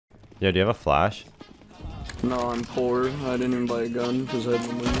Yo, do you have a flash? No, I'm poor. I didn't even buy a gun because I had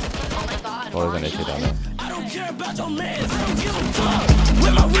no money. Well, there's an AK down there.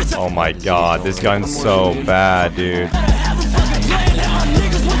 Oh my god, this gun's so bad, dude.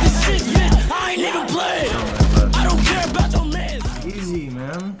 Easy,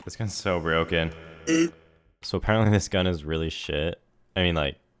 man. This gun's so broken. So apparently this gun is really shit. I mean,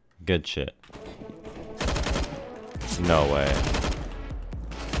 like, good shit. No way.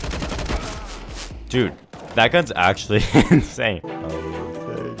 Dude, that gun's actually insane.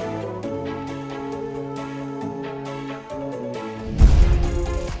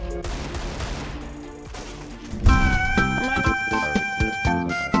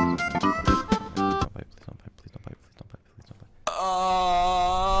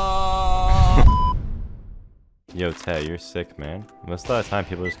 Yo, Tay, you're sick, man. Most of the time,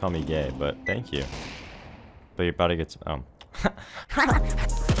 people just call me gay, but thank you. But you're about to get some.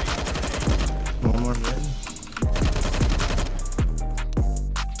 One more minute.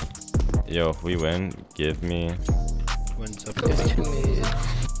 Yo, if we win, give me. Wins up.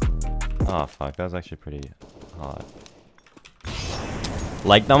 Oh fuck, that was actually pretty hot.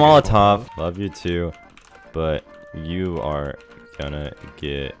 Like the Molotov, love you too, but you are gonna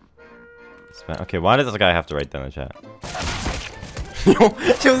get. Okay, why does this guy have to write down in the chat? Yo,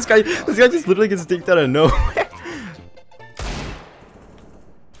 this guy just literally gets dinked out of nowhere.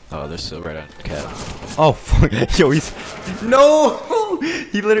 Oh, they're still right on cap. Oh fuck! Yo, he's no.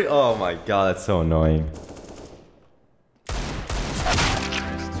 He literally. Oh my god, that's so annoying.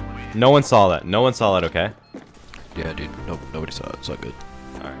 No one saw that. No one saw that. Okay. Yeah, dude. Nobody saw it. It's all good.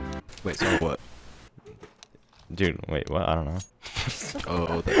 All right. Wait, saw what? Dude, wait, what? I don't know.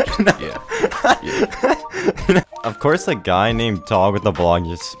 Oh, that just, yeah. Of course, a guy named Dog with the blog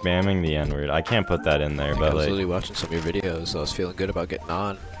just spamming the N-word. I can't put that in there, I but was like. literally watching some of your videos, so I was feeling good about getting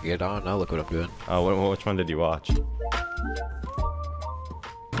on. Get on, now look what I'm doing. Oh, which one did you watch? I'd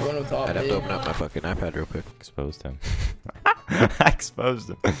have to open up my fucking iPad real quick. Exposed him. I exposed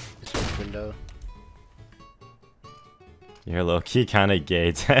him. Window. You're low-key kind of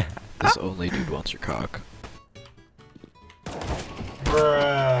gay. This only dude wants your cock.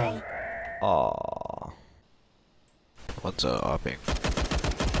 Bruh. Aww. One's opping.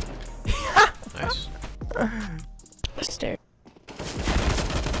 Nice. Stare.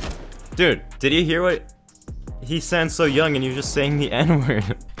 Dude, did you hear what he sounds so young and you're just saying the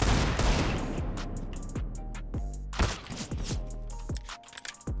N-word?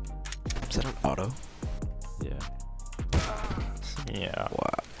 Is that an auto? Yeah. Yeah.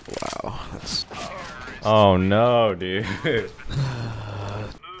 Wow. That's. Oh no, dude.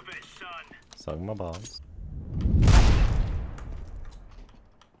 Suck my balls.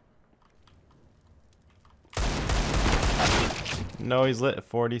 No, he's lit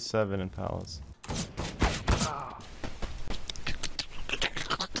 47 in Palace.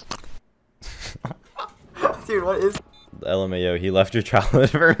 Dude, what is LMAO, he left your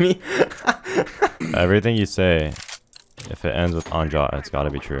childhood for me. Everything you say, if it ends with Anja, it's gotta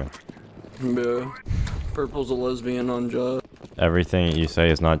be true. Yeah. Purple's a lesbian on Jaw. Everything you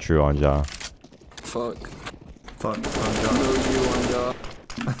say is not true, Anja. Fuck. Fuck. No, you on Jaw.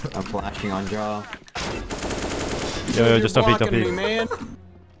 I'm flashing on jaw. Yo, just don't peek, don't Me, peek. man.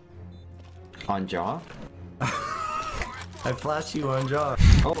 On jaw? I flashed you on jaw.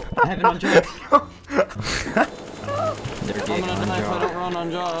 Oh, I have it on jaw. They're I'm gay gonna on die if I don't jaw. run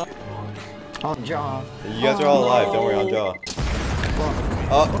on Jaw. On jaw. You guys are all alive, don't worry, Anja.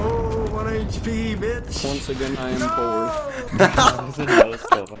 Oh, 1 HP, bitch. Once again, I am poor.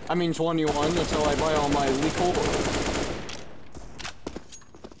 I mean 21, that's how I buy all my liquor.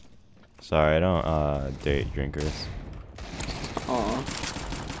 Sorry, I don't date drinkers. Aw.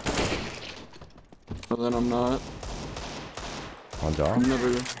 But then I'm not. Anja? I'm never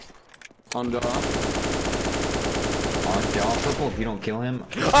on Jaw. On jaw, purple, if you don't kill him.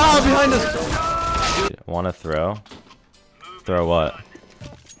 Ah, behind us! Wanna throw? Throw what?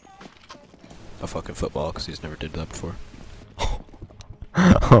 A fucking football, because he's never did that before.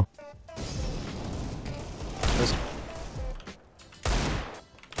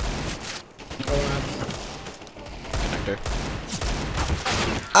 Connector.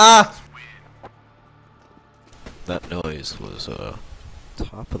 Ah! That noise was,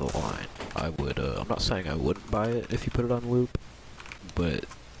 top of the line. I would, I'm not saying I wouldn't buy it if you put it on loop, but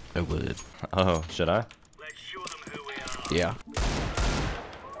I would. Oh, should I? Yeah.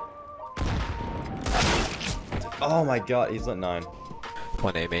 Oh my god, he's lit 9.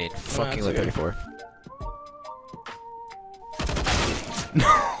 Point A main. Fucking lit 34.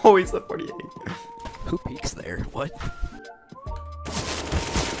 No, he's lit 48. Who peeks there? What?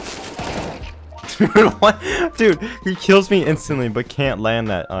 Dude, what? Dude, he kills me instantly, but can't land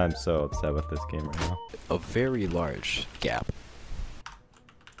that. I'm so upset with this game right now. A very large gap.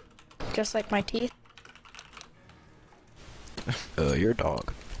 Just like my teeth. You're a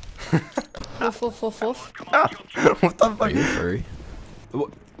dog. Woof, woof, woof, woof. What the Are fuck? you furry?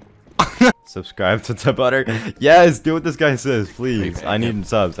 Subscribe to TehButter. Yes, do what this guy says, please. Hey, I man. need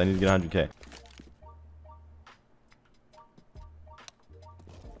subs. I need to get 100k.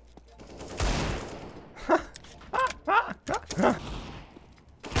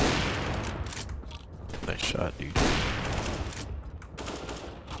 Nice shot, dude.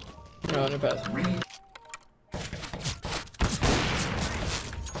 No, no pass.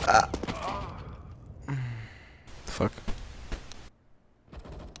 Fuck.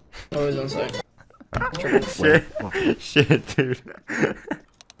 Always on site. Shit. Shit, dude.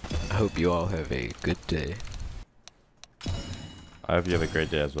 I hope you all have a good day. I hope you have a great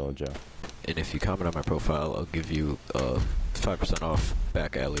day as well, Joe. And if you comment on my profile, I'll give you 5% off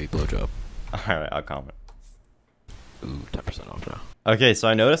back alley blowjob. Alright, I'll comment. Ooh, 10% off now. Okay, so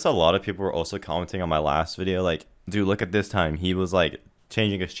I noticed a lot of people were also commenting on my last video, like, dude, look at this time. He was, like,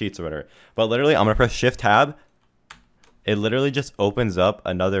 changing his cheats or whatever. But literally, I'm gonna press Shift-Tab. It literally just opens up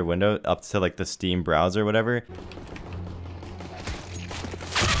another window up to, like, the Steam browser or whatever.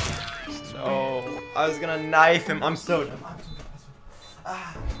 So, I was gonna knife him. I'm so dumb.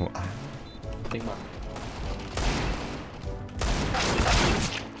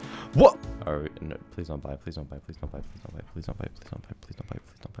 What? Are we, no, please don't buy. Please don't buy. Please don't buy. Please don't buy. Please don't buy. Please don't buy. Please don't buy.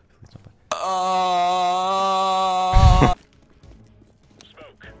 Please don't buy. Please don't buy.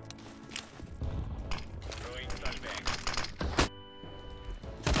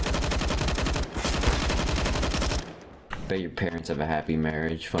 Bet your parents have a happy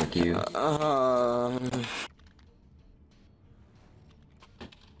marriage. Fuck you.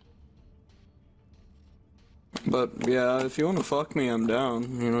 But yeah, if you want to fuck me, I'm down.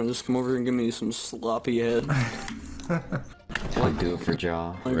 You know, just come over and give me some sloppy head. I'll do it for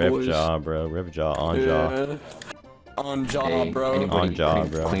jaw. Like Rip boys. jaw, bro. Rip jaw. On jaw. Yeah. On jaw, Hey, bro. anybody On jaw,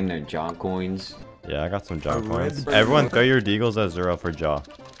 claim, bro. claim their jaw coins? Yeah, I got some jaw A coins. rib? Everyone throw your deagles at 0 for jaw.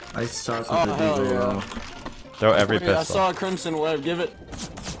 I start with Oh, the hell deagle. yeah. Throw every Wait, I pistol. saw a crimson web. Give it.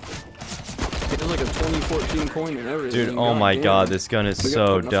 It's like a 2014 coin and everything. Dude, oh my damn. god, this gun is We gotta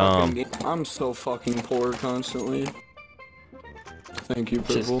so put in a fucking dumb. game. I'm so fucking poor constantly. Thank you,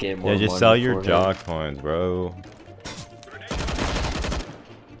 Purple. get more Yeah, just money sell your for jaw it. coins, bro.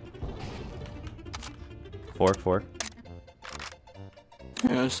 Fork.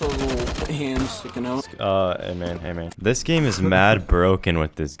 Yeah, I saw the little hand sticking out. Hey man. This game is mad broken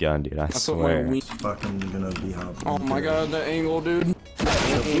with this gun, dude. I I put my swear. wing. It's fucking gonna be hopping. Oh my god, that angle, dude. He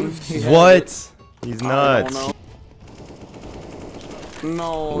had it. What? He's I nuts. don't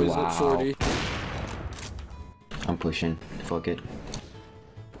know. No, he's Wow. at 40. I'm pushing. Fuck it.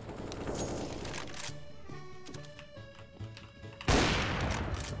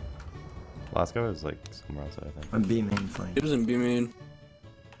 Lasco is like somewhere else, I think. I'm B main flank. He doesn't be mean.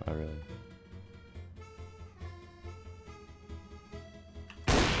 Oh really?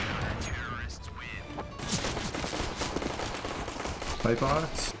 Pipe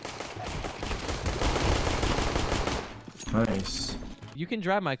box. Nice. You can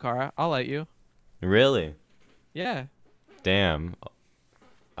drive my car. I'll let you. Really? Yeah. Damn.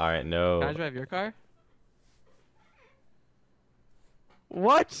 Alright, Can I no. drive your car?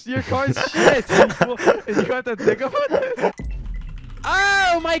 What? Your car's shit. You have to think about this?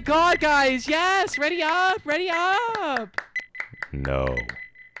 Oh my god, guys. Yes. Ready up. Ready up. No.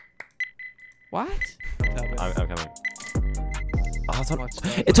 What? I'm coming. Oh, it's on, Let's go.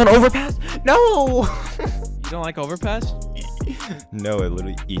 it's on overpass? No! You don't like overpass? No, it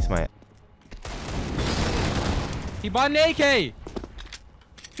literally eats my... He bought an AK.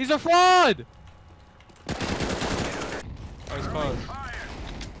 He's a fraud. Oh, he's close.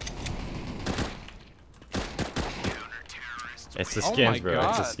 It's the Oh skins, my bro.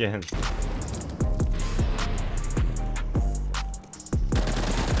 It's the God. skins.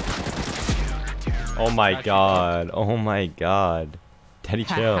 Oh my god. Oh my god. Teddy,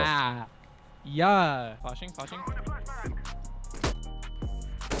 chill. Haha. Yeah. Flashing.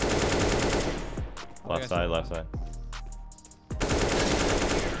 Left side.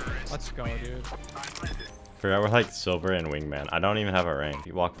 Let's go, dude. Forgot we're like silver and wingman. I don't even have a rank.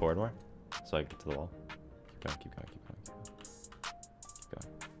 You walk forward more, so I get to the wall.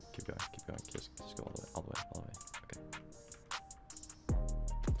 Keep going. Just go all the way. Okay.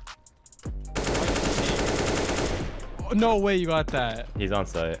 Oh, no way you got that. He's on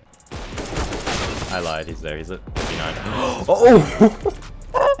site. I lied. He's there. He's at 59. Oh!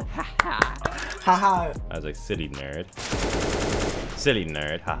 Haha. I was like, city nerd. City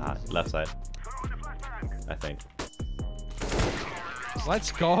nerd, haha. Left side. I think.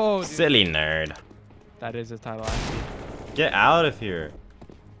 Let's go. Dude. Silly nerd. That is a title. Get out of here.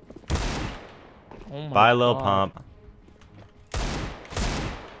 Oh my Bye, Lil God. Pump.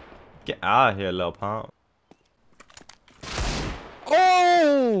 Get out of here, Lil Pump.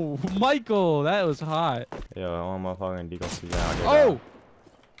 Oh, Michael, that was hot. Yo, I want motherfucking deco out here. Oh,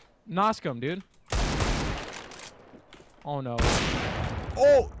 Noscum, dude. Oh no.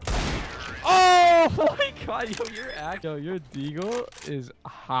 Oh. Oh my God, yo, your deagle is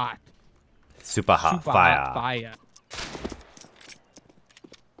hot. Super hot Super fire. hot fire.